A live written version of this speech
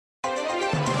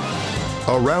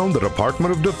around the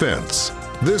Department of Defense.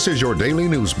 This is your daily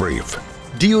news brief.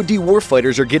 DoD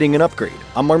warfighters are getting an upgrade.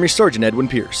 I'm Army Sergeant Edwin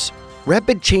Pierce.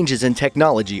 Rapid changes in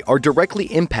technology are directly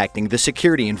impacting the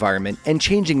security environment and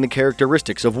changing the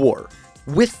characteristics of war.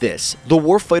 With this, the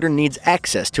warfighter needs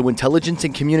access to intelligence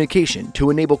and communication to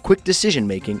enable quick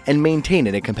decision-making and maintain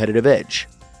a competitive edge.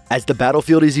 As the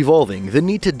battlefield is evolving, the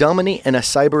need to dominate in a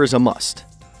cyber is a must.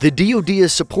 The DoD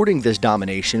is supporting this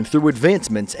domination through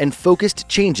advancements and focused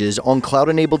changes on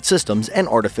cloud-enabled systems and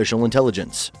artificial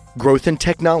intelligence. Growth in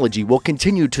technology will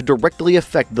continue to directly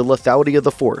affect the lethality of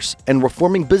the force and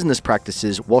reforming business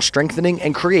practices while strengthening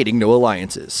and creating new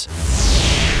alliances.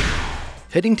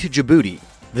 Heading to Djibouti,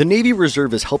 the Navy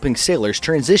Reserve is helping sailors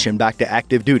transition back to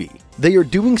active duty. They are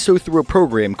doing so through a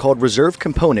program called Reserve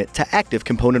Component to Active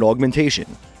Component Augmentation.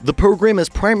 The program is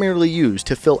primarily used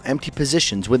to fill empty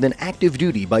positions within active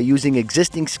duty by using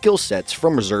existing skill sets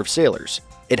from reserve sailors.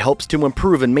 It helps to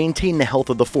improve and maintain the health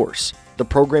of the force. The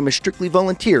program is strictly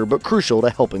volunteer but crucial to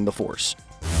helping the force.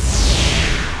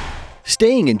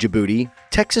 Staying in Djibouti,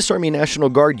 Texas Army National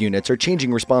Guard units are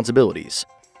changing responsibilities.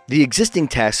 The existing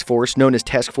task force, known as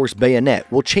Task Force Bayonet,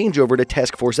 will change over to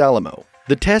Task Force Alamo.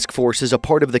 The task force is a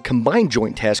part of the Combined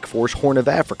Joint Task Force Horn of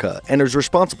Africa and is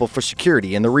responsible for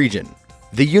security in the region.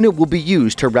 The unit will be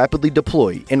used to rapidly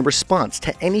deploy in response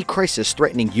to any crisis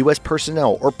threatening U.S.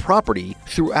 personnel or property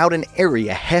throughout an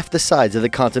area half the size of the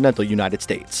continental United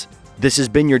States. This has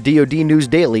been your DoD News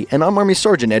Daily, and I'm Army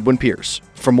Sergeant Edwin Pierce.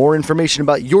 For more information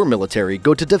about your military,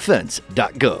 go to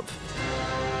defense.gov.